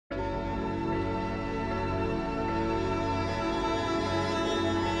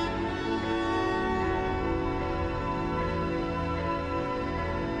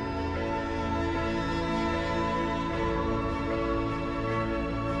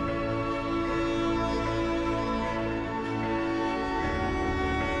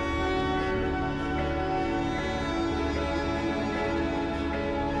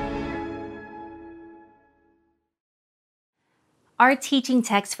Our teaching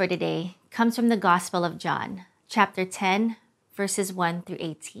text for today comes from the Gospel of John, chapter 10, verses 1 through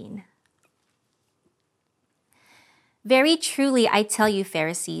 18. Very truly I tell you,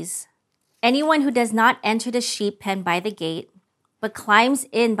 Pharisees, anyone who does not enter the sheep pen by the gate, but climbs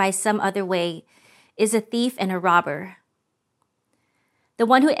in by some other way, is a thief and a robber. The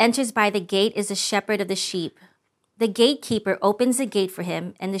one who enters by the gate is the shepherd of the sheep. The gatekeeper opens the gate for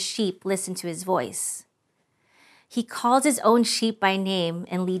him, and the sheep listen to his voice. He calls his own sheep by name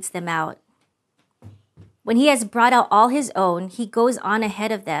and leads them out. When he has brought out all his own, he goes on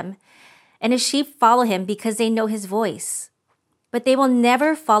ahead of them, and his sheep follow him because they know his voice. But they will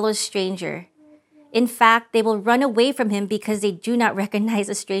never follow a stranger. In fact, they will run away from him because they do not recognize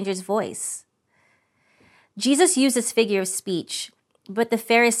a stranger's voice. Jesus used this figure of speech, but the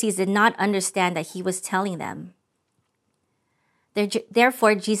Pharisees did not understand that he was telling them.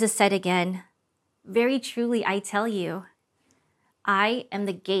 Therefore, Jesus said again, very truly I tell you, I am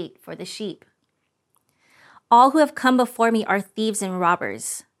the gate for the sheep. All who have come before me are thieves and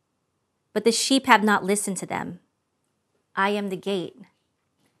robbers, but the sheep have not listened to them. I am the gate.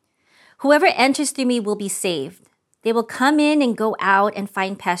 Whoever enters through me will be saved. They will come in and go out and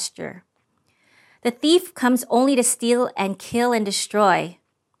find pasture. The thief comes only to steal and kill and destroy.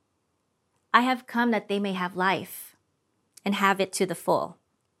 I have come that they may have life and have it to the full.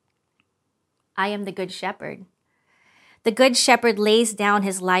 I am the good shepherd. The good shepherd lays down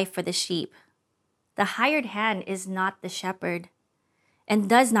his life for the sheep. The hired hand is not the shepherd and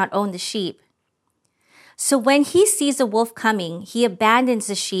does not own the sheep. So when he sees a wolf coming, he abandons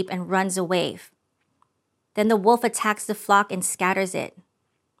the sheep and runs away. Then the wolf attacks the flock and scatters it.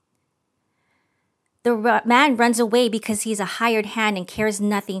 The man runs away because he's a hired hand and cares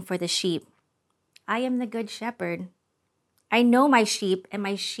nothing for the sheep. I am the good shepherd. I know my sheep, and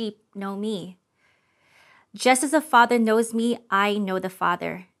my sheep know me. Just as the Father knows me, I know the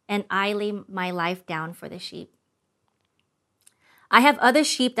Father, and I lay my life down for the sheep. I have other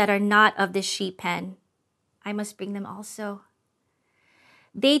sheep that are not of this sheep pen. I must bring them also.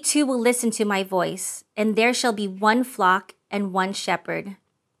 They too will listen to my voice, and there shall be one flock and one shepherd.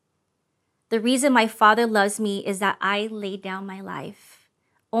 The reason my Father loves me is that I lay down my life,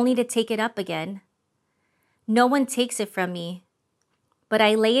 only to take it up again. No one takes it from me, but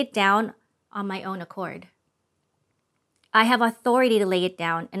I lay it down on my own accord. I have authority to lay it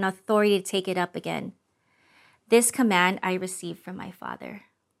down and authority to take it up again. This command I received from my Father.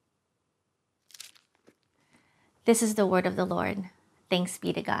 This is the word of the Lord. Thanks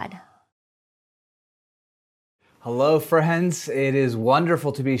be to God. Hello, friends. It is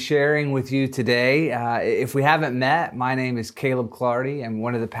wonderful to be sharing with you today. If we haven't met, my name is Caleb Clardy. I'm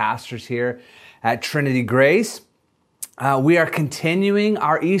one of the pastors here at Trinity Grace. We are continuing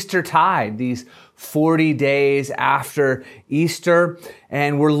our Easter tide, these 40 days after Easter,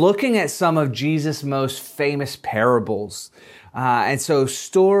 and we're looking at some of Jesus' most famous parables. And so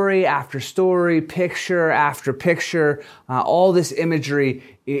story after story, picture after picture, all this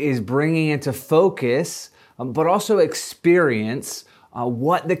imagery is bringing into focus, but also experience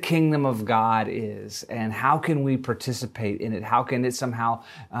what the kingdom of God is and how can we participate in it? How can it somehow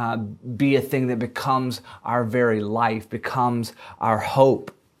be a thing that becomes our very life, becomes our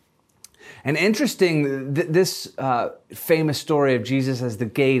hope? And interesting, this famous story of Jesus as the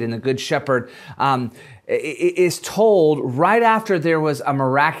gate and the good shepherd is told right after there was a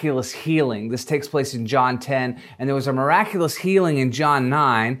miraculous healing. This takes place in John 10, and there was a miraculous healing in John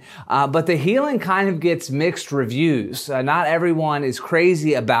 9, but the healing kind of gets mixed reviews. Not everyone is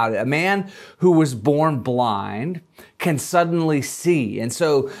crazy about it. A man who was born blind can suddenly see, and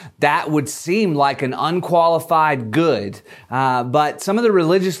so that would seem like an unqualified good, but some of the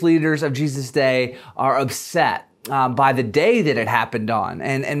religious leaders of Jesus' day are upset by the day that it happened on.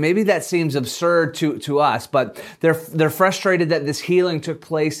 And maybe that seems absurd to us, but they're frustrated that this healing took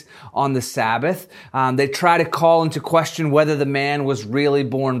place on the Sabbath. They try to call into question whether the man was really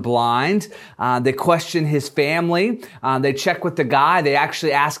born blind. They question his family. They check with the guy. They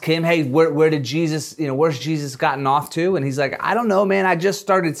actually ask him, hey, where's Jesus gotten off to? And he's like, I don't know, man. I just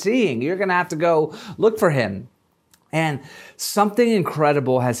started seeing. You're going to have to go look for him. And something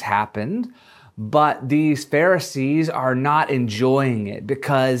incredible has happened. But these Pharisees are not enjoying it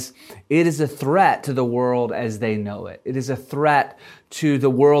because it is a threat to the world as they know it. It is a threat to the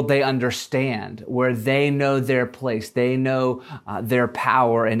world they understand, where they know their place, they know their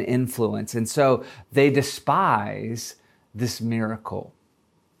power and influence. And so they despise this miracle.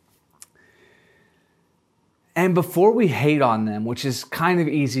 And before we hate on them, which is kind of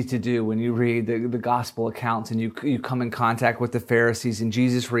easy to do when you read the gospel accounts and you come in contact with the Pharisees and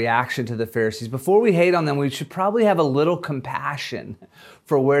Jesus' reaction to the Pharisees, before we hate on them, we should probably have a little compassion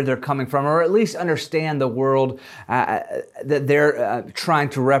for where they're coming from, or at least understand the world that they're trying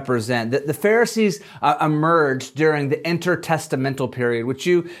to represent. The Pharisees emerged during the intertestamental period, which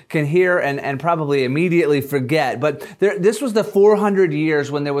you can hear and probably immediately forget. But this was the 400 years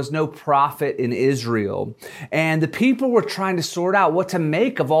when there was no prophet in Israel. And the people were trying to sort out what to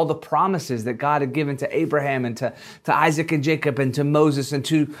make of all the promises that God had given to Abraham and to Isaac and Jacob and to Moses and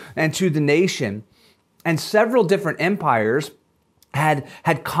to the nation. And several different empires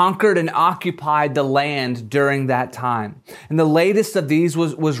had conquered and occupied the land during that time. And the latest of these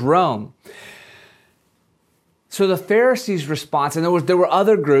was Rome. So the Pharisees' response, and there were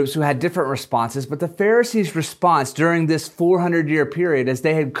other groups who had different responses, but the Pharisees' response during this 400-year period, as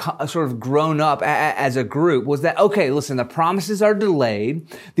they had sort of grown up as a group, was that, okay, listen, the promises are delayed.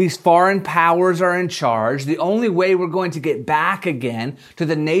 These foreign powers are in charge. The only way we're going to get back again to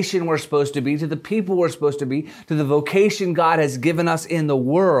the nation we're supposed to be, to the people we're supposed to be, to the vocation God has given us in the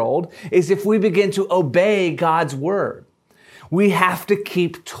world, is if we begin to obey God's word. We have to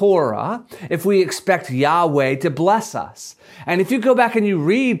keep Torah if we expect Yahweh to bless us. And if you go back and you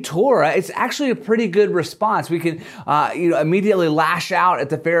read Torah, it's actually a pretty good response. We can immediately lash out at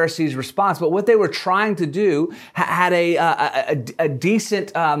the Pharisees' response, but what they were trying to do had a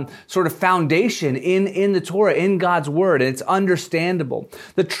decent sort of foundation in the Torah, in God's word, and it's understandable.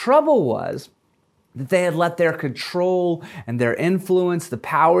 The trouble was that they had let their control and their influence, the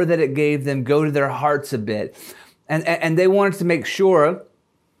power that it gave them, go to their hearts a bit. And they wanted to make sure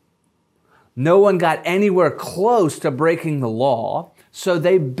no one got anywhere close to breaking the law, so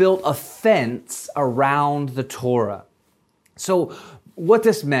they built a fence around the Torah. So what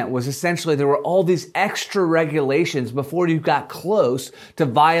this meant was essentially there were all these extra regulations before you got close to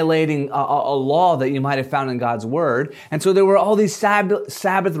violating a law that you might have found in God's word. And so there were all these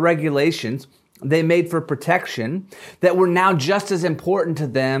Sabbath regulations they made for protection that were now just as important to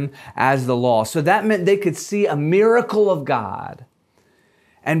them as the law. So that meant they could see a miracle of God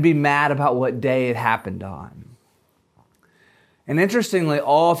and be mad about what day it happened on. And interestingly,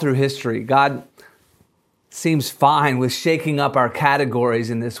 all through history, God seems fine with shaking up our categories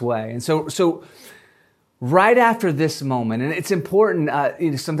in this way. And so right after this moment, and it's important,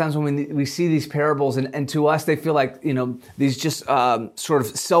 sometimes when we see these parables, and to us, they feel like, these just sort of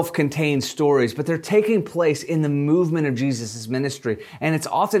self-contained stories, but they're taking place in the movement of Jesus' ministry. And it's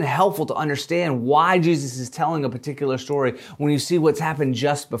often helpful to understand why Jesus is telling a particular story when you see what's happened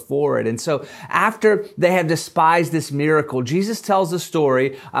just before it. And so after they have despised this miracle, Jesus tells a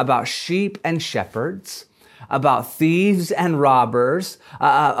story about sheep and shepherds, about thieves and robbers,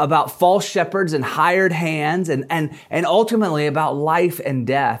 about false shepherds and hired hands, and ultimately about life and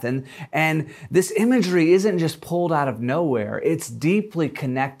death. And this imagery isn't just pulled out of nowhere. It's deeply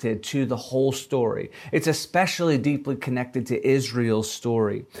connected to the whole story. It's especially deeply connected to Israel's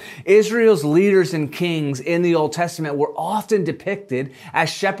story. Israel's leaders and kings in the Old Testament were often depicted as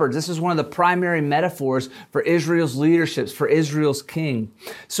shepherds. This is one of the primary metaphors for Israel's leaderships, for Israel's king.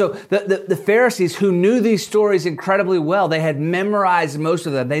 So the Pharisees, who knew these stories incredibly well, they had memorized most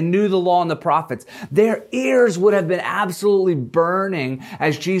of them. They knew the law and the prophets. Their ears would have been absolutely burning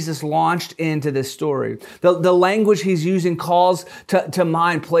as Jesus launched into this story. The language he's using calls to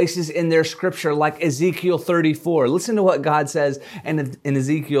mind places in their scripture like Ezekiel 34. Listen to what God says in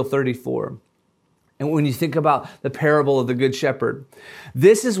Ezekiel 34. And when you think about the parable of the Good Shepherd,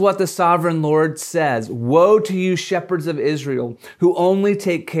 this is what the sovereign Lord says: "Woe to you, shepherds of Israel, who only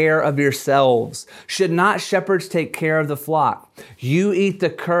take care of yourselves. Should not shepherds take care of the flock? You eat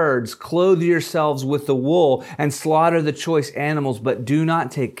the curds, clothe yourselves with the wool, and slaughter the choice animals, but do not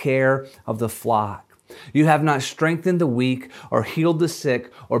take care of the flock. You have not strengthened the weak, or healed the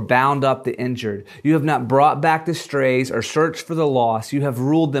sick, or bound up the injured. You have not brought back the strays, or searched for the lost. You have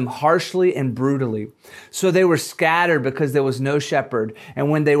ruled them harshly and brutally. So they were scattered because there was no shepherd, and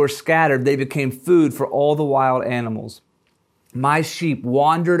when they were scattered, they became food for all the wild animals. My sheep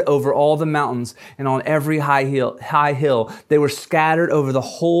wandered over all the mountains and on every high hill. They were scattered over the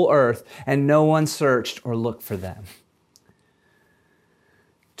whole earth, and no one searched or looked for them."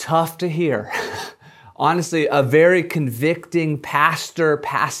 Tough to hear. Honestly, a very convicting pastor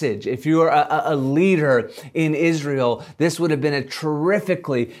passage. If you are a leader in Israel, this would have been a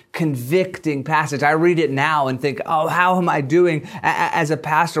terrifically convicting passage. I read it now and think, oh, how am I doing as a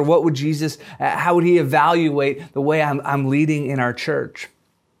pastor? What would Jesus, how would he evaluate the way I'm leading in our church?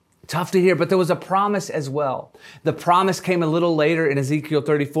 Tough to hear, but there was a promise as well. The promise came a little later in Ezekiel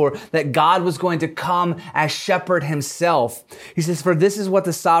 34 that God was going to come as shepherd himself. He says, for this is what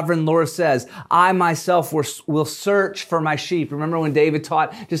the sovereign Lord says, I myself will search for my sheep. Remember when David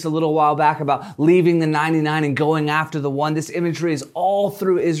taught just a little while back about leaving the 99 and going after the one? This imagery is all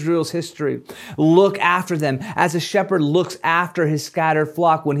through Israel's history. Look after them as a shepherd looks after his scattered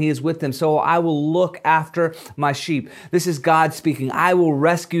flock when he is with them. So I will look after my sheep. This is God speaking. I will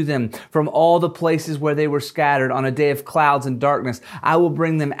rescue them from all the places where they were scattered on a day of clouds and darkness. I will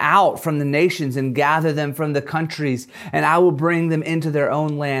bring them out from the nations and gather them from the countries, and I will bring them into their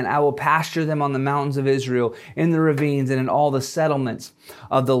own land. I will pasture them on the mountains of Israel, in the ravines, and in all the settlements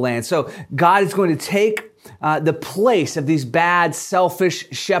of the land. So God is going to take the place of these bad, selfish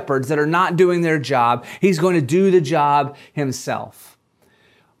shepherds that are not doing their job. He's going to do the job himself.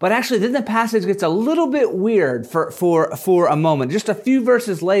 But actually, then the passage gets a little bit weird for a moment. Just a few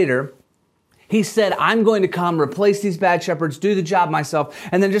verses later, he said, I'm going to come, replace these bad shepherds, do the job myself.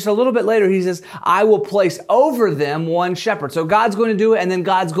 And then just a little bit later, he says, I will place over them one shepherd. So God's going to do it, and then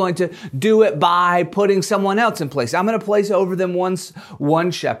God's going to do it by putting someone else in place. I'm going to place over them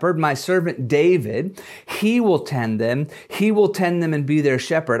one shepherd, my servant David. He will tend them. He will tend them and be their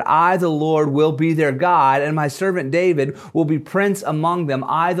shepherd. I, the Lord, will be their God, and my servant David will be prince among them.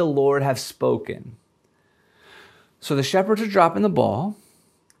 I, the Lord, have spoken. So the shepherds are dropping the ball.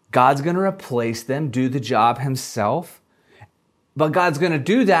 God's going to replace them, do the job himself. But God's going to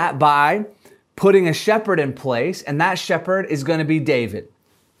do that by putting a shepherd in place, and that shepherd is going to be David.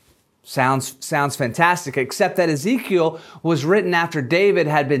 Sounds fantastic, except that Ezekiel was written after David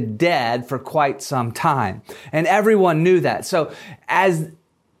had been dead for quite some time. And everyone knew that. So as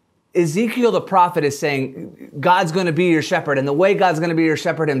Ezekiel the prophet is saying, God's going to be your shepherd, and the way God's going to be your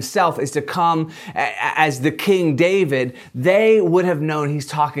shepherd himself is to come as the King David. They would have known he's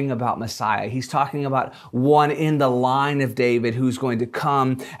talking about Messiah. He's talking about one in the line of David who's going to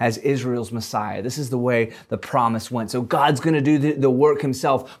come as Israel's Messiah. This is the way the promise went. So God's going to do the work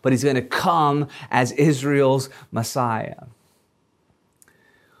himself, but he's going to come as Israel's Messiah.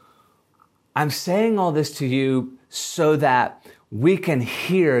 I'm saying all this to you so that we can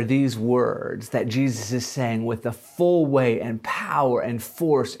hear these words that Jesus is saying with the full weight and power and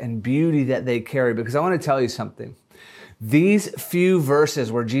force and beauty that they carry. Because I want to tell you something. These few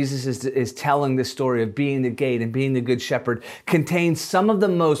verses where Jesus is telling the story of being the gate and being the good shepherd contain some of the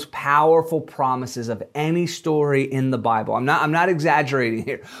most powerful promises of any story in the Bible. I'm not exaggerating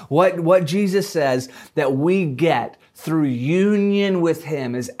here. What Jesus says that we get through union with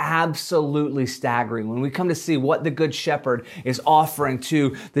him is absolutely staggering. When we come to see what the good shepherd is offering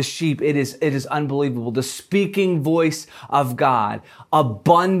to the sheep, it is unbelievable. The speaking voice of God,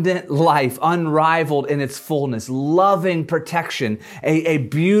 abundant life, unrivaled in its fullness, loving protection, a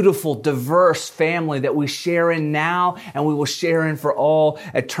beautiful, diverse family that we share in now and we will share in for all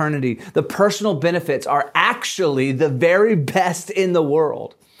eternity. The personal benefits are actually the very best in the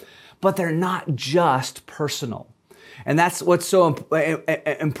world, but they're not just personal. And that's what's so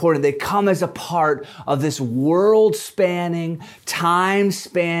important. They come as a part of this world-spanning,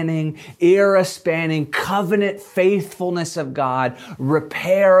 time-spanning, era-spanning, covenant faithfulness of God,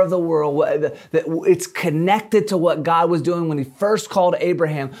 repair of the world. It's connected to what God was doing when he first called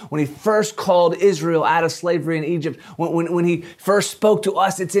Abraham, when he first called Israel out of slavery in Egypt, when he first spoke to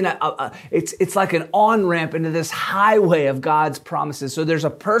us. It's like an on-ramp into this highway of God's promises. So there's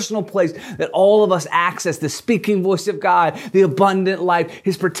a personal place that all of us access, the speaking voice of God, the abundant life,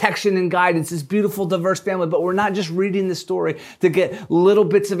 his protection and guidance, his beautiful, diverse family. But we're not just reading the story to get little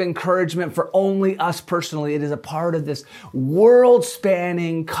bits of encouragement for only us personally. It is a part of this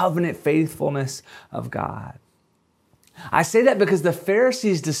world-spanning covenant faithfulness of God. I say that because the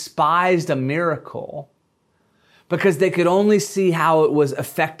Pharisees despised a miracle because they could only see how it was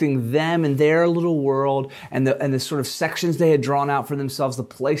affecting them and their little world and the sort of sections they had drawn out for themselves, the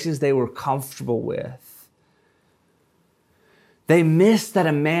places they were comfortable with. They missed that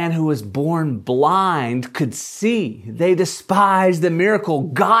a man who was born blind could see. They despised the miracle.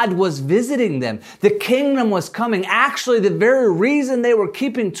 God was visiting them. The kingdom was coming. Actually, the very reason they were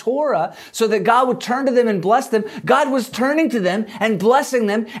keeping Torah, so that God would turn to them and bless them, God was turning to them and blessing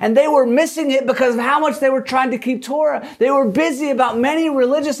them, and they were missing it because of how much they were trying to keep Torah. They were busy about many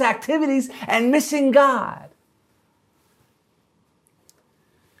religious activities and missing God.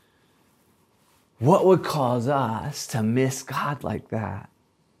 What would cause us to miss God like that?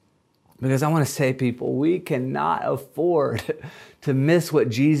 Because I want to say, people, we cannot afford to miss what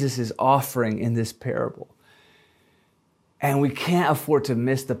Jesus is offering in this parable. And we can't afford to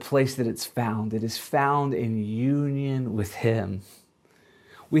miss the place that it's found. It is found in union with him.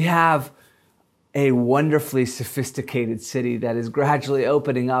 We have a wonderfully sophisticated city that is gradually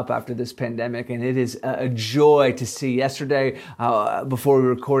opening up after this pandemic, and it is a joy to see. Yesterday, before we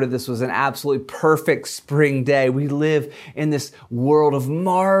recorded this, was an absolutely perfect spring day. We live in this world of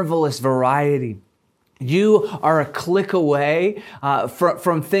marvelous variety. You are a click away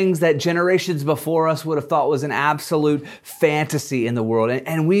from things that generations before us would have thought was an absolute fantasy in the world.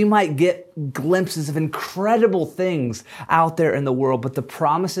 And we might get glimpses of incredible things out there in the world. But the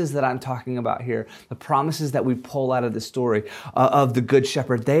promises that I'm talking about here, the promises that we pull out of the story of the Good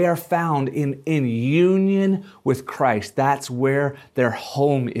Shepherd, they are found in union with Christ. That's where their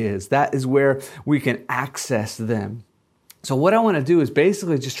home is. That is where we can access them. So what I want to do is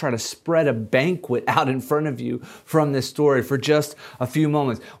basically just try to spread a banquet out in front of you from this story for just a few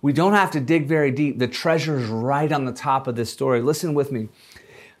moments. We don't have to dig very deep. The treasure is right on the top of this story. Listen with me.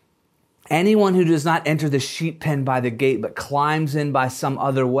 Anyone who does not enter the sheep pen by the gate, but climbs in by some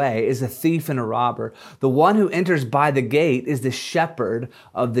other way, is a thief and a robber. The one who enters by the gate is the shepherd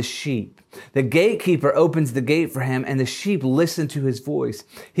of the sheep. The gatekeeper opens the gate for him, and the sheep listen to his voice.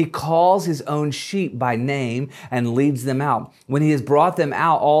 He calls his own sheep by name and leads them out. When he has brought them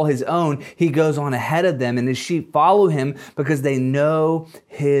out, all his own, he goes on ahead of them, and his sheep follow him because they know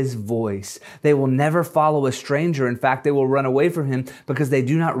his voice. They will never follow a stranger. In fact, they will run away from him because they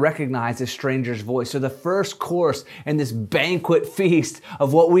do not recognize a stranger's voice. So the first course in this banquet feast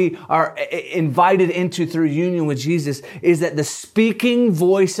of what we are invited into through union with Jesus is that the speaking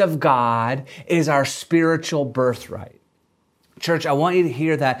voice of God is our spiritual birthright. Church, I want you to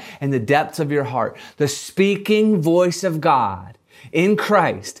hear that in the depths of your heart. The speaking voice of God in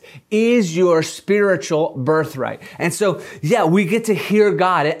Christ is your spiritual birthright. And so, yeah, we get to hear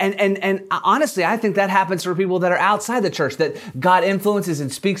God. And honestly, I think that happens for people that are outside the church, that God influences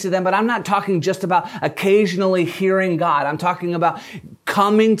and speaks to them. But I'm not talking just about occasionally hearing God. I'm talking about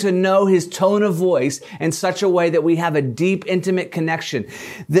coming to know his tone of voice in such a way that we have a deep, intimate connection.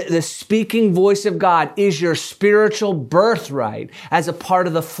 The speaking voice of God is your spiritual birthright as a part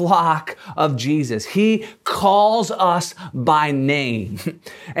of the flock of Jesus. He calls us by name.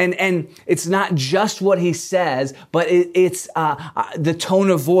 And it's not just what he says, but it's the tone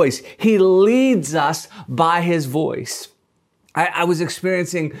of voice. He leads us by his voice. I was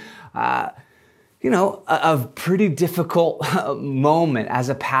experiencing a pretty difficult moment as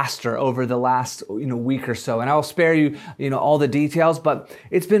a pastor over the last, week or so. And I'll spare you, all the details, but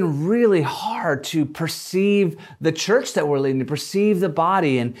it's been really hard to perceive the church that we're leading, to perceive the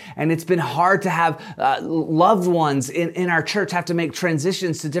body. And it's been hard to have loved ones in our church have to make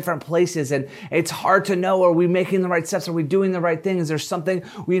transitions to different places. And it's hard to know, are we making the right steps? Are we doing the right thing? Is there something,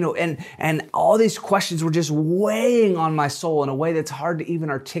 and all these questions were just weighing on my soul in a way that's hard to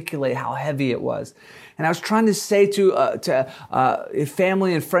even articulate how heavy it was. And I was trying to say to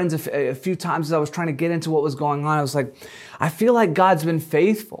family and friends a few times as I was trying to get into what was going on, I was like, I feel like God's been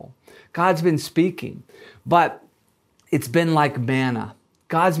faithful. God's been speaking, but it's been like manna.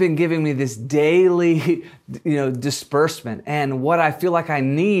 God's been giving me this daily, disbursement. And what I feel like I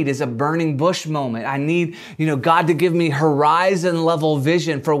need is a burning bush moment. I need, God to give me horizon level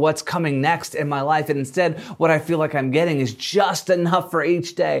vision for what's coming next in my life. And instead, what I feel like I'm getting is just enough for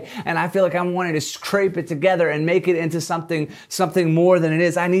each day. And I feel like I'm wanting to scrape it together and make it into something more than it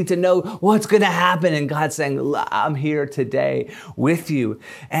is. I need to know what's going to happen. And God's saying, I'm here today with you.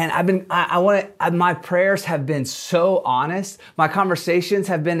 And my prayers have been so honest. My conversations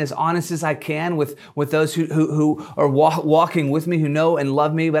have been as honest as I can with those who are walking with me, who know and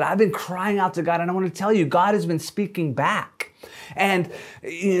love me. But I've been crying out to God, and I want to tell you, God has been speaking back. And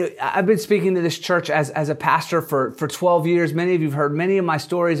I've been speaking to this church as a pastor for 12 years. Many of you have heard many of my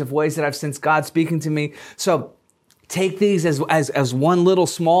stories of ways that I've sensed God speaking to me. So take these as one little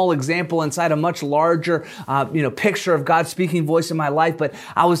small example inside a much larger, picture of God's speaking voice in my life. But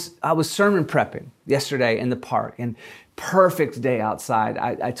I was sermon prepping yesterday in the park, and perfect day outside.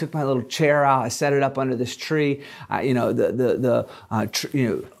 I took my little chair out. I set it up under this tree. The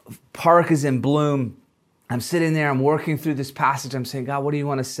park is in bloom. I'm sitting there, I'm working through this passage. I'm saying, God, what do you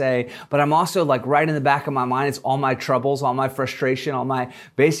want to say? But I'm also right in the back of my mind, it's all my troubles, all my frustration, all my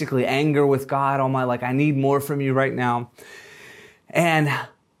basically anger with God, all my I need more from you right now. And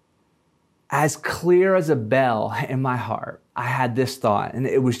as clear as a bell in my heart, I had this thought, and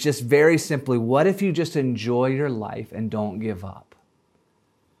it was just very simply, what if you just enjoy your life and don't give up?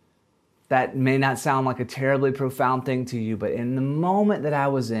 That may not sound like a terribly profound thing to you, but in the moment that I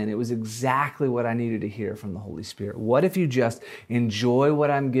was in, it was exactly what I needed to hear from the Holy Spirit. What if you just enjoy what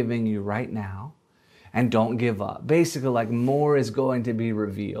I'm giving you right now and don't give up? Basically, more is going to be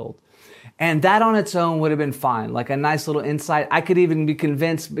revealed. And that on its own would have been fine, like a nice little insight. I could even be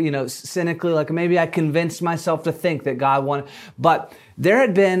convinced, cynically, like maybe I convinced myself to think that God wanted. But there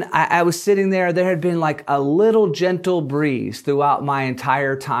had been, I was sitting there had been like a little gentle breeze throughout my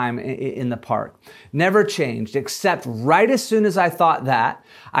entire time in the park. Never changed, except right as soon as I thought that,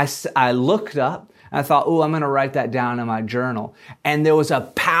 I looked up. I thought, I'm going to write that down in my journal. And there was a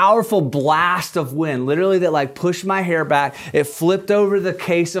powerful blast of wind, literally that like pushed my hair back. It flipped over the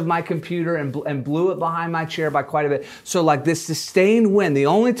case of my computer and blew it behind my chair by quite a bit. So like this sustained wind, the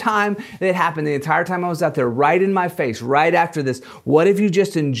only time it happened, the entire time I was out there, right in my face, right after this, what if you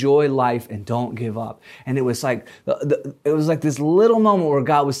just enjoy life and don't give up? And it was like, it was like this little moment where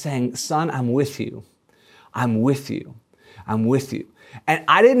God was saying, son, I'm with you. I'm with you. I'm with you. And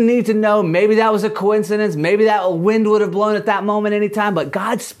I didn't need to know, maybe that was a coincidence, maybe that wind would have blown at that moment anytime, but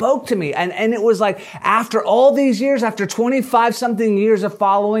God spoke to me. And it was like, after all these years, after 25 something years of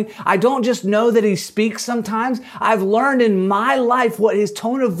following, I don't just know that he speaks sometimes. I've learned in my life what his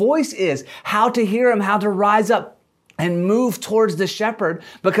tone of voice is, how to hear him, how to rise up and move towards the shepherd,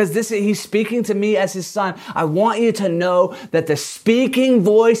 because he's speaking to me as his son. I want you to know that the speaking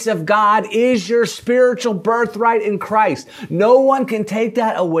voice of God is your spiritual birthright in Christ. No one can take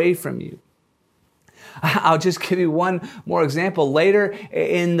that away from you. I'll just give you one more example. Later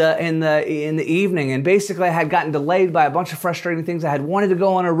in the evening, and basically I had gotten delayed by a bunch of frustrating things. I had wanted to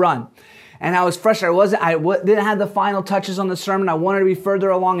go on a run. And I was frustrated. I didn't have the final touches on the sermon. I wanted to be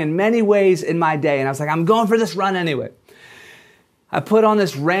further along in many ways in my day. And I was like, I'm going for this run anyway. I put on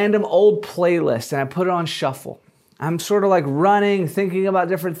this random old playlist and I put it on shuffle. I'm sort of like running, thinking about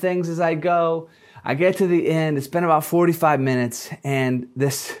different things as I go. I get to the end. It's been about 45 minutes. And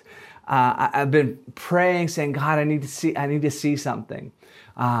I've been praying, saying, God, I need to see something.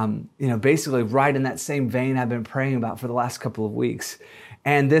 Basically right in that same vein I've been praying about for the last couple of weeks.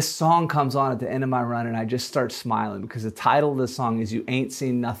 And this song comes on at the end of my run and I just start smiling because the title of the song is You Ain't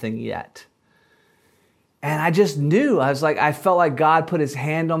Seen Nothing Yet. And I just knew, I felt like God put his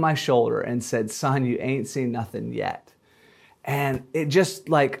hand on my shoulder and said, son, you ain't seen nothing yet. And it just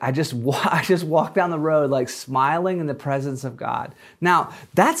like, I just walked down the road like smiling in the presence of God. Now,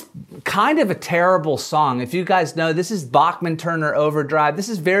 that's kind of a terrible song. If you guys know, this is Bachman Turner Overdrive. This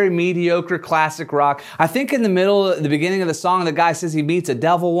is very mediocre classic rock. I think in the beginning of the song, the guy says he meets a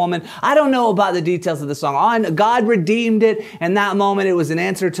devil woman. I don't know about the details of the song. God redeemed it. In that moment, it was an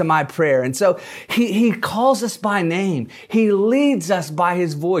answer to my prayer. And so he calls us by name. He leads us by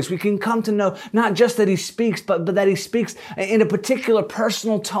his voice. We can come to know not just that he speaks, but that he speaks in a particular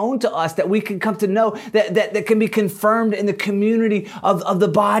personal tone to us that we can come to know that can be confirmed in the community of the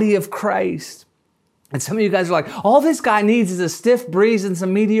body of Christ. And some of you guys are like, all this guy needs is a stiff breeze and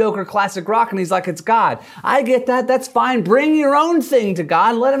some mediocre classic rock. And he's like, it's God. I get that. That's fine. Bring your own thing to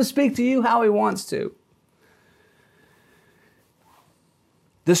God. Let him speak to you how he wants to.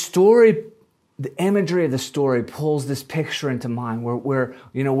 The imagery of the story pulls this picture into mind where we're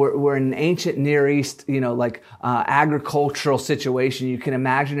in an ancient Near East, agricultural situation. You can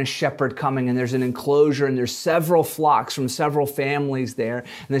imagine a shepherd coming and there's an enclosure and there's several flocks from several families there.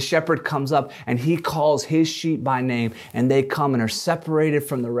 And the shepherd comes up and he calls his sheep by name and they come and are separated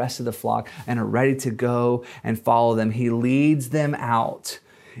from the rest of the flock and are ready to go and follow them. He leads them out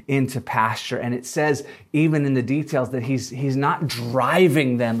into pasture. And it says, even in the details, that he's not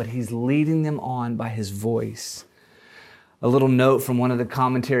driving them, but he's leading them on by his voice. A little note from one of the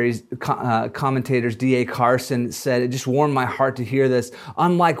commentators, D.A. Carson, said, it just warmed my heart to hear this.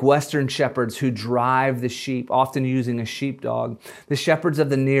 Unlike Western shepherds who drive the sheep, often using a sheepdog, the shepherds of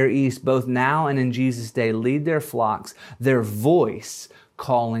the Near East, both now and in Jesus' day, lead their flocks, their voice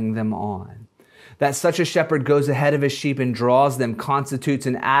calling them on. That such a shepherd goes ahead of his sheep and draws them constitutes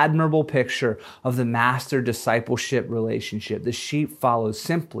an admirable picture of the master-discipleship relationship. The sheep follow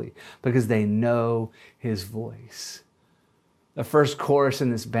simply because they know his voice. The first chorus in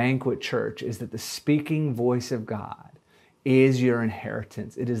this banquet church is that the speaking voice of God is your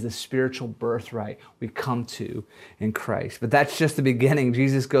inheritance. It is the spiritual birthright we come to in Christ. But that's just the beginning.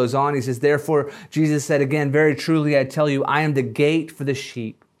 Jesus goes on. He says, therefore, Jesus said again, very truly I tell you, I am the gate for the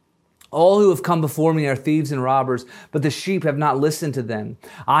sheep. All who have come before me are thieves and robbers, but the sheep have not listened to them.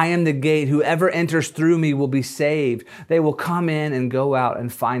 I am the gate. Whoever enters through me will be saved. They will come in and go out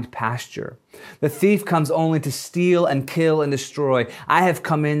and find pasture. The thief comes only to steal and kill and destroy. I have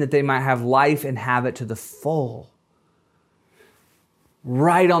come in that they might have life and have it to the full.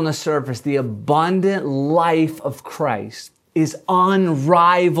 Right on the surface, the abundant life of Christ is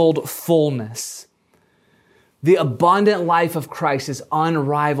unrivaled fullness. The abundant life of Christ is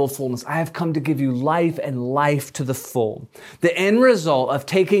unrivaled fullness. I have come to give you life and life to the full. The end result of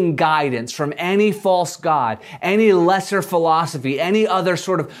taking guidance from any false god, any lesser philosophy, any other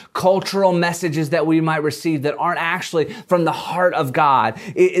sort of cultural messages that we might receive that aren't actually from the heart of God,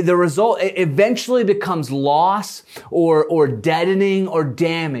 the result eventually becomes loss or deadening or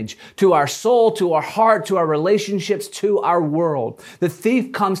damage to our soul, to our heart, to our relationships, to our world. The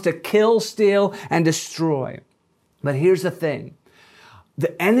thief comes to kill, steal, and destroy. But here's the thing.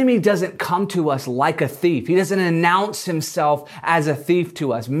 The enemy doesn't come to us like a thief. He doesn't announce himself as a thief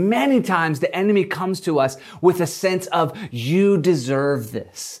to us. Many times the enemy comes to us with a sense of, you deserve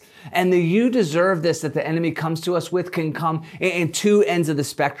this. And the you deserve this that the enemy comes to us with can come in two ends of the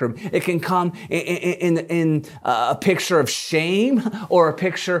spectrum. It can come in a picture of shame or a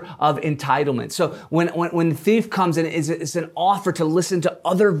picture of entitlement. So when the thief comes in, it's an offer to listen to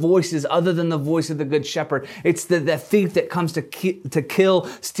other voices other than the voice of the good shepherd. It's the thief that comes to kill,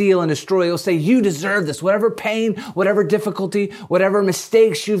 steal, and destroy. He'll say, you deserve this. Whatever pain, whatever difficulty, whatever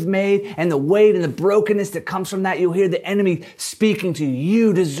mistakes you've made, and the weight and the brokenness that comes from that, you'll hear the enemy speaking to you.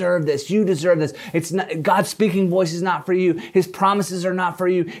 You deserve this. You deserve this. It's not, God's speaking voice is not for you. His promises are not for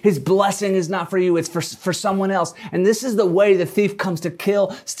you. His blessing is not for you. It's for someone else. And this is the way the thief comes to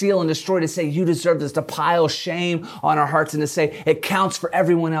kill, steal, and destroy, to say, you deserve this, to pile shame on our hearts and to say, it counts for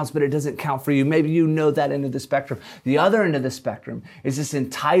everyone else, but it doesn't count for you. Maybe you know that end of the spectrum. The other end of the spectrum is this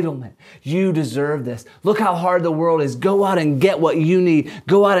entitlement. You deserve this. Look how hard the world is. Go out and get what you need.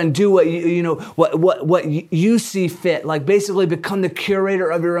 Go out and do what what you see fit. Like basically become the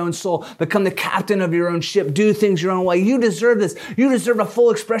curator of your own soul, become the captain of your own ship, do things your own way. You deserve this. You deserve a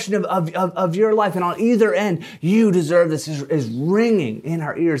full expression of your life. And on either end, you deserve this is ringing in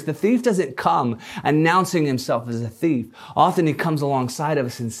our ears. The thief doesn't come announcing himself as a thief. Often he comes alongside of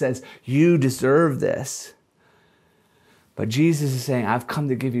us and says, you deserve this. But Jesus is saying, I've come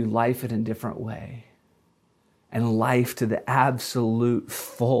to give you life in a different way, and life to the absolute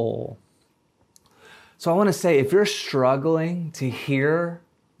full. So I want to say, if you're struggling to hear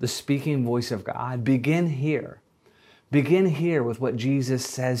the speaking voice of God, begin here. Begin here with what Jesus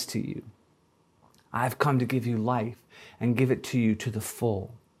says to you. I've come to give you life and give it to you to the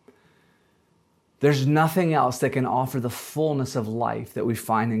full. There's nothing else that can offer the fullness of life that we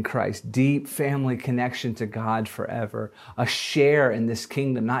find in Christ. Deep family connection to God forever. A share in this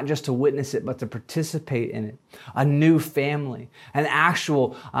kingdom, not just to witness it, but to participate in it. A new family. An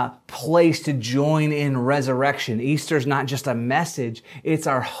actual place to join in resurrection. Easter's not just a message, it's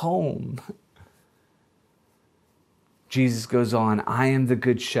our home. Jesus goes on, I am the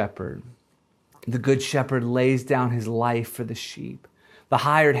good shepherd. The good shepherd lays down his life for the sheep. The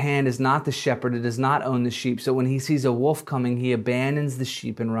hired hand is not the shepherd. It does not own the sheep. So when he sees a wolf coming, he abandons the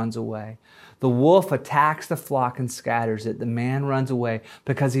sheep and runs away. The wolf attacks the flock and scatters it. The man runs away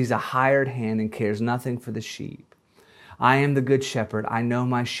because he's a hired hand and cares nothing for the sheep. I am the good shepherd. I know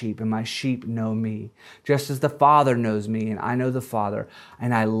my sheep, and my sheep know me. Just as the Father knows me, and I know the Father,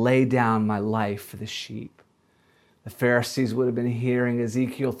 and I lay down my life for the sheep. The Pharisees would have been hearing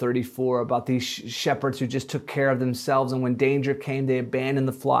Ezekiel 34 about these shepherds who just took care of themselves, and when danger came, they abandoned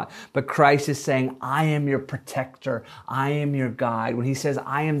the flock. But Christ is saying, I am your protector. I am your guide. When he says,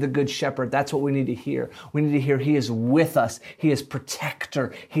 I am the good shepherd, that's what we need to hear. We need to hear he is with us. He is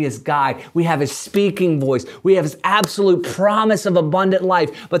protector. He is guide. We have his speaking voice. We have his absolute promise of abundant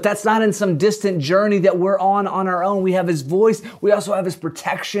life. But that's not in some distant journey that we're on our own. We have his voice. We also have his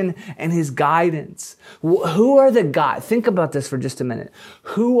protection and his guidance. Who are the guides? Think about this for just a minute.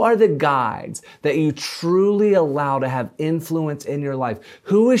 Who are the guides that you truly allow to have influence in your life?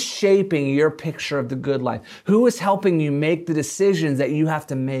 Who is shaping your picture of the good life? Who is helping you make the decisions that you have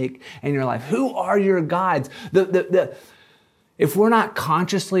to make in your life? Who are your guides? If we're not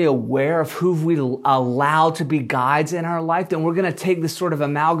consciously aware of who we allow to be guides in our life, then we're going to take this sort of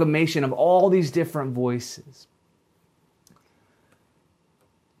amalgamation of all these different voices.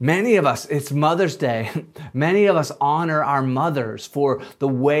 Many of us, it's Mother's Day. Many of us honor our mothers for the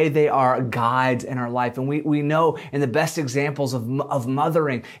way they are guides in our life. And we know in the best examples of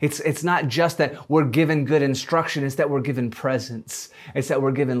mothering, it's not just that we're given good instruction, it's that we're given presence. It's that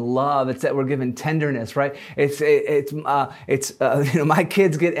we're given love. It's that we're given tenderness, right? My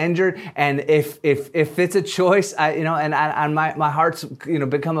kids get injured, and if it's a choice, my heart's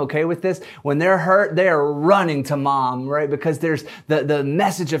become okay with this. When they're hurt, they are running to mom, right? Because there's the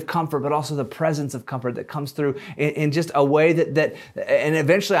message of comfort, but also the presence of comfort that comes through in just a way that and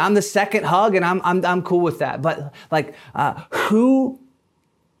eventually I'm the second hug, and I'm cool with that. But who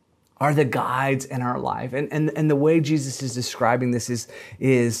are the guides in our life? And the way Jesus is describing this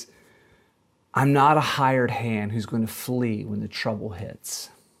is I'm not a hired hand who's going to flee when the trouble hits.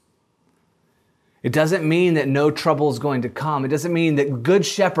 It doesn't mean that no trouble is going to come. It doesn't mean that Good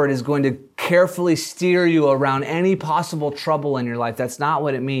Shepherd is going to carefully steer you around any possible trouble in your life. That's not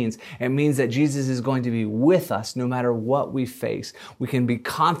what it means. It means that Jesus is going to be with us no matter what we face. We can be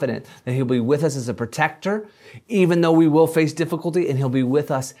confident that He'll be with us as a protector, even though we will face difficulty, and He'll be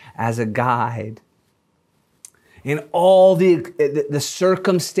with us as a guide. In all the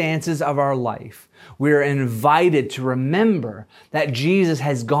circumstances of our life, we are invited to remember that Jesus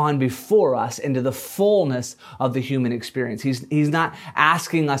has gone before us into the fullness of the human experience. He's not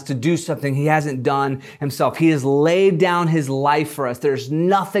asking us to do something He hasn't done Himself. He has laid down His life for us. There's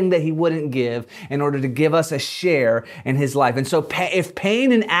nothing that He wouldn't give in order to give us a share in His life. And so if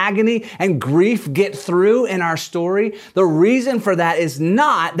pain and agony and grief get through in our story, the reason for that is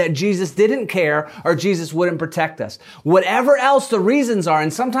not that Jesus didn't care or Jesus wouldn't protect us. Whatever else the reasons are,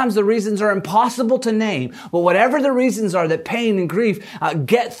 and sometimes the reasons are impossible to name, but whatever the reasons are that pain and grief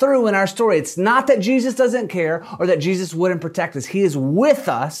get through in our story, it's not that Jesus doesn't care or that Jesus wouldn't protect us. He is with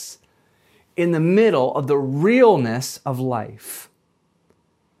us in the middle of the realness of life.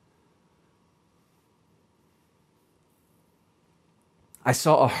 I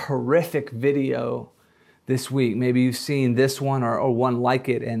saw a horrific video this week. Maybe you've seen this one or one like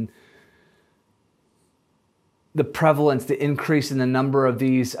it, and the prevalence, the increase in the number of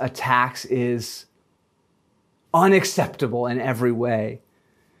these attacks is unacceptable in every way.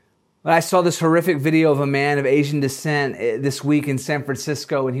 But I saw this horrific video of a man of Asian descent this week in San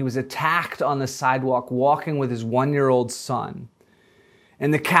Francisco, and he was attacked on the sidewalk walking with his 1-year-old son.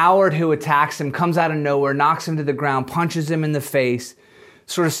 And the coward who attacks him comes out of nowhere, knocks him to the ground, punches him in the face,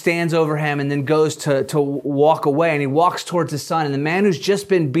 sort of stands over him and then goes to walk away. And he walks towards his son. And the man who's just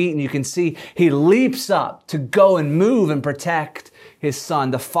been beaten, you can see he leaps up to go and move and protect his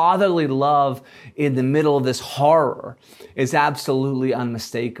son. The fatherly love in the middle of this horror is absolutely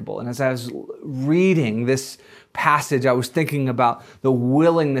unmistakable. And as I was reading this passage, I was thinking about the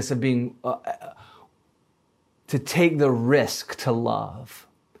willingness of being, to take the risk to love,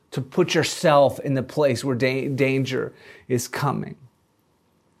 to put yourself in the place where danger is coming.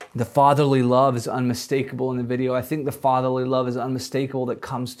 The fatherly love is unmistakable in the video. I think the fatherly love is unmistakable that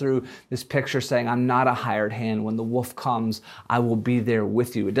comes through this picture saying, I'm not a hired hand. When the wolf comes, I will be there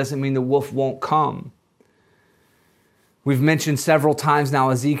with you. It doesn't mean the wolf won't come. We've mentioned several times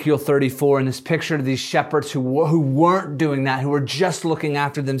now Ezekiel 34 and this picture of these shepherds who weren't doing that, who were just looking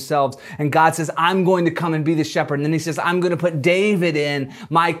after themselves. And God says, I'm going to come and be the shepherd. And then He says, I'm going to put David in,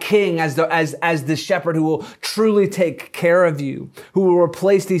 my king, as the shepherd who will truly take care of you, who will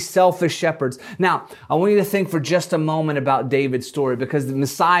replace these selfish shepherds. Now, I want you to think for just a moment about David's story, because the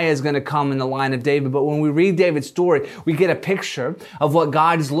Messiah is going to come in the line of David. But when we read David's story, we get a picture of what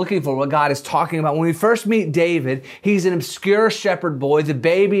God is looking for, what God is talking about. When we first meet David, he's an obscure shepherd boy, the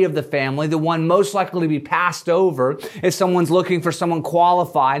baby of the family, the one most likely to be passed over if someone's looking for someone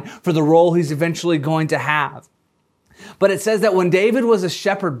qualified for the role he's eventually going to have. But it says that when David was a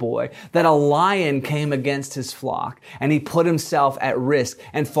shepherd boy, that a lion came against his flock and he put himself at risk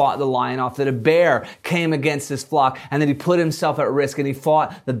and fought the lion off. That a bear came against his flock and that he put himself at risk and he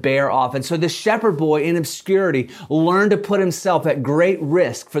fought the bear off. And so the shepherd boy in obscurity learned to put himself at great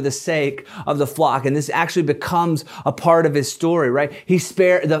risk for the sake of the flock. And this actually becomes a part of his story, right?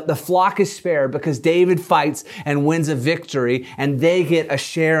 The flock is spared because David fights and wins a victory and they get a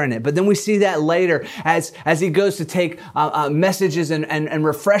share in it. But then we see that later as he goes to take messages and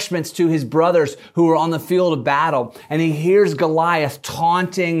refreshments to his brothers who are on the field of battle. And he hears Goliath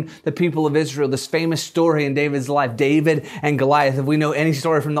taunting the people of Israel, this famous story in David's life, David and Goliath. If we know any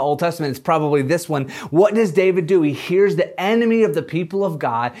story from the Old Testament, it's probably this one. What does David do? He hears the enemy of the people of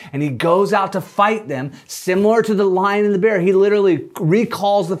God and he goes out to fight them, similar to the lion and the bear. He literally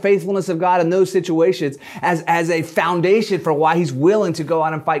recalls the faithfulness of God in those situations as a foundation for why he's willing to go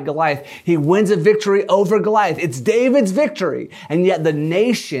out and fight Goliath. He wins a victory over Goliath. It's David's victory, and yet the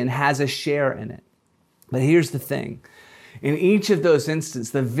nation has a share in it. But here's the thing. In each of those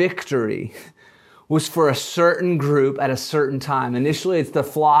instances, the victory was for a certain group at a certain time. Initially, it's the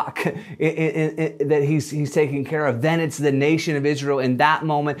flock that he's taking care of. Then it's the nation of Israel in that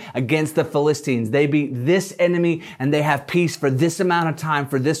moment against the Philistines. They beat this enemy, and they have peace for this amount of time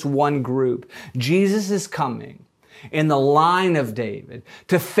for this one group. Jesus is coming in the line of David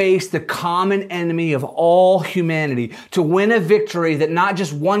to face the common enemy of all humanity, to win a victory that not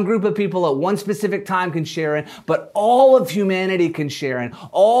just one group of people at one specific time can share in, but all of humanity can share in.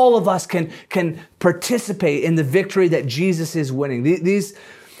 All of us can participate in the victory that Jesus is winning.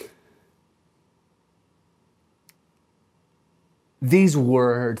 these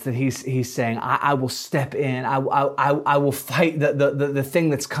words that he's saying, I will step in, I will fight the thing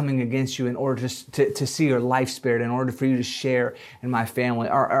that's coming against you in order to see your life spared, in order for you to share in my family,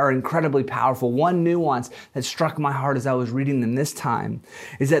 are incredibly powerful. One nuance that struck my heart as I was reading them this time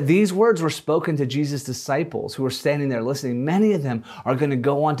is that these words were spoken to Jesus' disciples who were standing there listening. Many of them are going to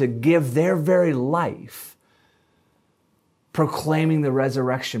go on to give their very life proclaiming the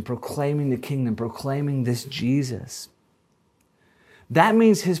resurrection, proclaiming the kingdom, proclaiming this Jesus. That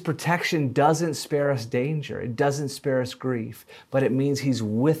means his protection doesn't spare us danger. It doesn't spare us grief, but it means he's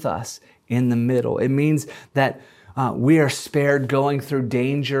with us in the middle. It means that we are spared going through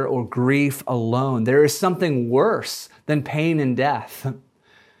danger or grief alone. There is something worse than pain and death.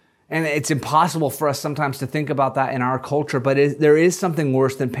 And it's impossible for us sometimes to think about that in our culture, but there is something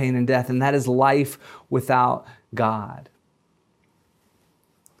worse than pain and death, and that is life without God.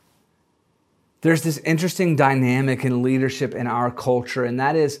 There's this interesting dynamic in leadership in our culture, and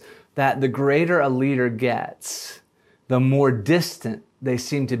that is that the greater a leader gets, the more distant they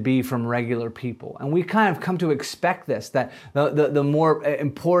seem to be from regular people. And we kind of come to expect this, that the more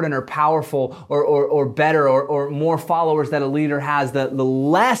important or powerful or better or more followers that a leader has, the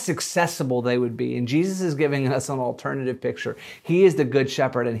less accessible they would be. And Jesus is giving us an alternative picture. He is the good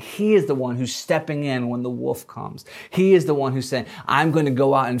shepherd, and he is the one who's stepping in when the wolf comes. He is the one who's saying, I'm going to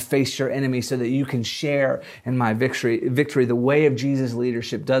go out and face your enemy so that you can share in my victory. The way of Jesus'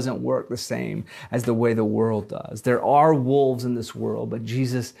 leadership doesn't work the same as the way the world does. There are wolves in this world, but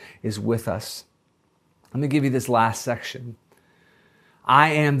Jesus is with us. Let me give you this last section.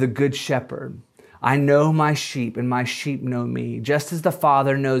 I am the good shepherd. I know my sheep, and my sheep know me. Just as the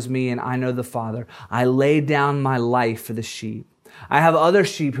Father knows me, and I know the Father, I lay down my life for the sheep. I have other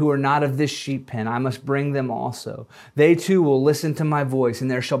sheep who are not of this sheep pen. I must bring them also. They too will listen to my voice,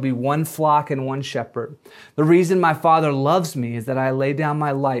 and there shall be one flock and one shepherd. The reason my Father loves me is that I lay down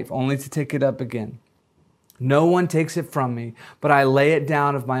my life only to take it up again. No one takes it from me, but I lay it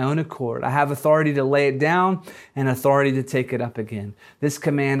down of my own accord. I have authority to lay it down and authority to take it up again. This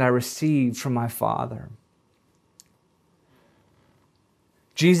command I received from my Father.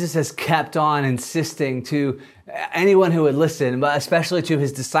 Jesus has kept on insisting to anyone who would listen, but especially to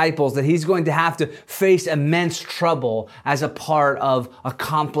his disciples, that he's going to have to face immense trouble as a part of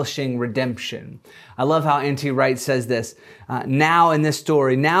accomplishing redemption. I love how N.T. Wright says this. Now in this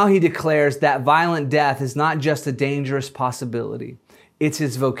story, now he declares that violent death is not just a dangerous possibility. It's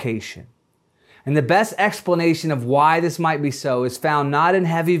his vocation. And the best explanation of why this might be so is found not in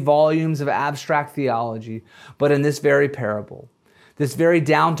heavy volumes of abstract theology, but in this very parable. This very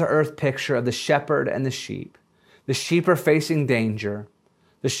down-to-earth picture of the shepherd and the sheep. The sheep are facing danger.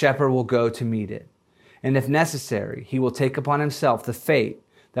 The shepherd will go to meet it. And if necessary, he will take upon himself the fate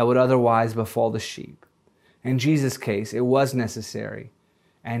that would otherwise befall the sheep. In Jesus' case, it was necessary,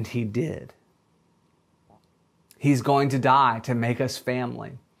 and he did. He's going to die to make us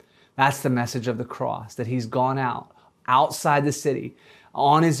family. That's the message of the cross, that he's gone outside the city,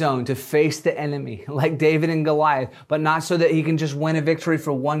 on his own to face the enemy like David and Goliath, but not so that he can just win a victory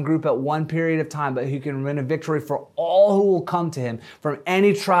for one group at one period of time, but he can win a victory for all who will come to him from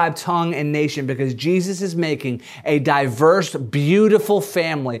any tribe, tongue, and nation, because Jesus is making a diverse, beautiful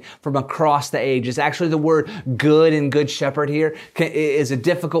family from across the ages. Actually, the word good and good shepherd here is a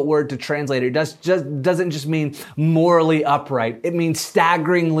difficult word to translate. It doesn't just mean morally upright. It means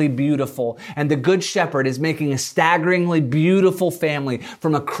staggeringly beautiful. And the good shepherd is making a staggeringly beautiful family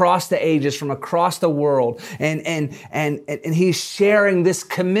from across the ages, from across the world. And he's sharing this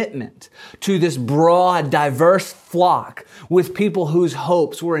commitment to this broad, diverse flock with people whose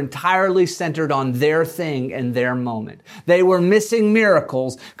hopes were entirely centered on their thing and their moment. They were missing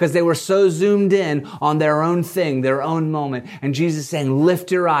miracles because they were so zoomed in on their own thing, their own moment. And Jesus is saying,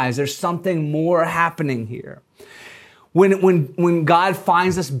 lift your eyes. There's something more happening here. When God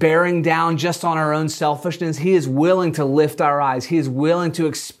finds us bearing down just on our own selfishness, he is willing to lift our eyes. He is willing to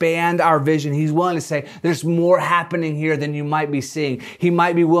expand our vision. He's willing to say, there's more happening here than you might be seeing. He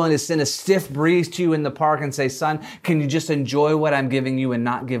might be willing to send a stiff breeze to you in the park and say, son, can you just enjoy what I'm giving you and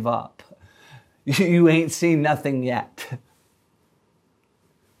not give up? You ain't seen nothing yet.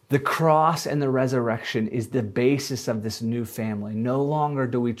 The cross and the resurrection is the basis of this new family. No longer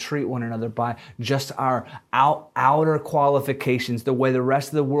do we treat one another by just our outer qualifications, the way the rest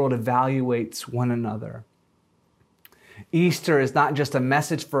of the world evaluates one another. Easter is not just a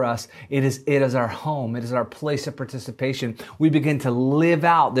message for us. It is our home. It is our place of participation. We begin to live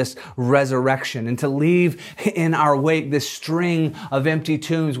out this resurrection and to leave in our wake this string of empty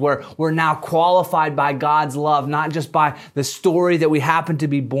tombs where we're now qualified by God's love, not just by the story that we happen to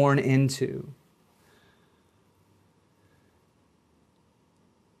be born into.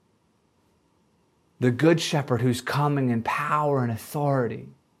 The Good Shepherd who's coming in power and authority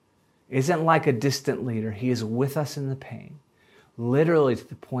isn't like a distant leader. He is with us in the pain, literally to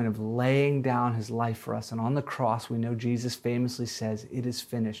the point of laying down his life for us. And on the cross, we know Jesus famously says, "It is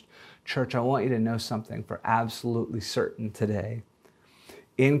finished." Church, I want you to know something for absolutely certain today.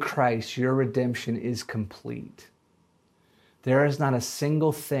 In Christ, your redemption is complete. There is not a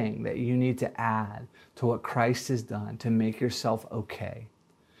single thing that you need to add to what Christ has done to make yourself okay,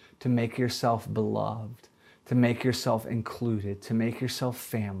 to make yourself beloved, to make yourself included, to make yourself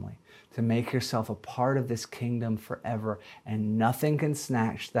family, to make yourself a part of this kingdom forever. And nothing can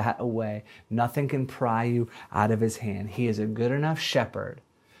snatch that away. Nothing can pry you out of his hand. He is a good enough shepherd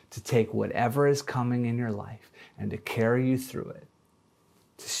to take whatever is coming in your life and to carry you through it,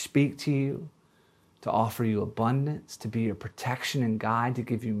 to speak to you, to offer you abundance, to be your protection and guide, to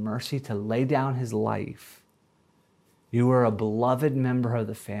give you mercy, to lay down his life. You are a beloved member of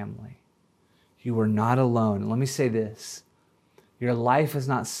the family. You are not alone. And let me say this, your life is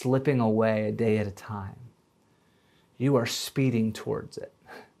not slipping away a day at a time. You are speeding towards it.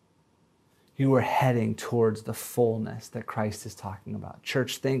 You are heading towards the fullness that Christ is talking about.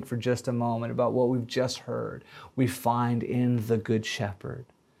 Church, think for just a moment about what we've just heard. We find in the Good Shepherd.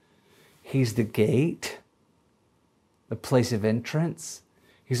 He's the gate, the place of entrance.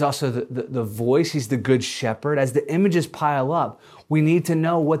 He's also the voice. He's the Good Shepherd. As the images pile up, we need to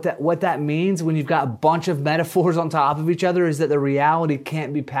know what that means when you've got a bunch of metaphors on top of each other, is that the reality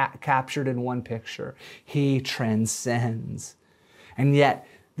can't be captured in one picture. He transcends. And yet,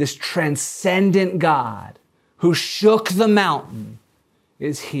 this transcendent God who shook the mountain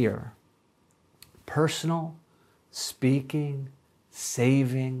is here. Personal, speaking,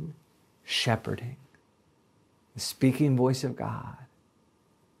 saving, shepherding. The speaking voice of God.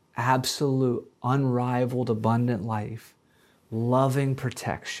 Absolute, unrivaled, abundant life. Loving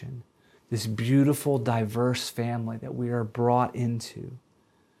protection. This beautiful, diverse family that we are brought into.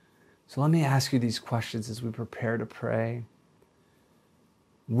 So let me ask you these questions as we prepare to pray.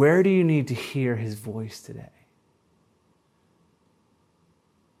 Where do you need to hear his voice today?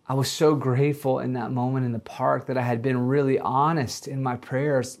 I was so grateful in that moment in the park that I had been really honest in my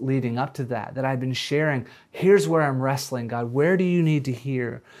prayers leading up to that I'd been sharing, here's where I'm wrestling, God. Where do you need to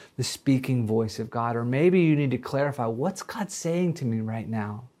hear the speaking voice of God? Or maybe you need to clarify, what's God saying to me right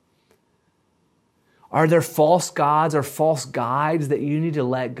now? Are there false gods or false guides that you need to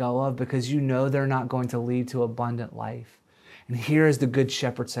let go of because you know they're not going to lead to abundant life? And here is the Good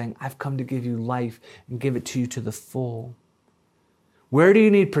Shepherd saying, I've come to give you life and give it to you to the full. Where do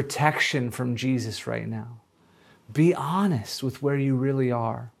you need protection from Jesus right now? Be honest with where you really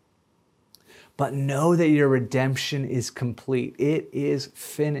are. But know that your redemption is complete. It is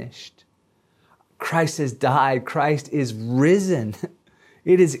finished. Christ has died. Christ is risen.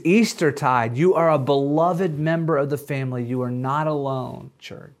 It is Eastertide. You are a beloved member of the family. You are not alone,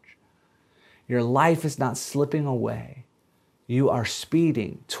 church. Your life is not slipping away. You are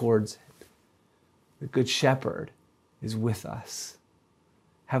speeding towards it. The Good Shepherd is with us.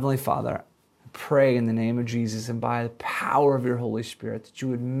 Heavenly Father, I pray in the name of Jesus and by the power of your Holy Spirit that you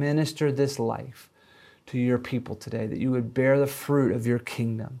would minister this life to your people today, that you would bear the fruit of your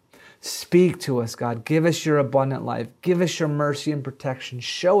kingdom. Speak to us, God. Give us your abundant life. Give us your mercy and protection.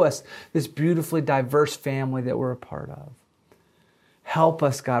 Show us this beautifully diverse family that we're a part of. Help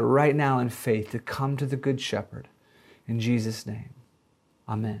us, God, right now in faith to come to the Good Shepherd. In Jesus' name,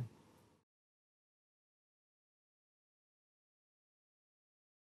 amen.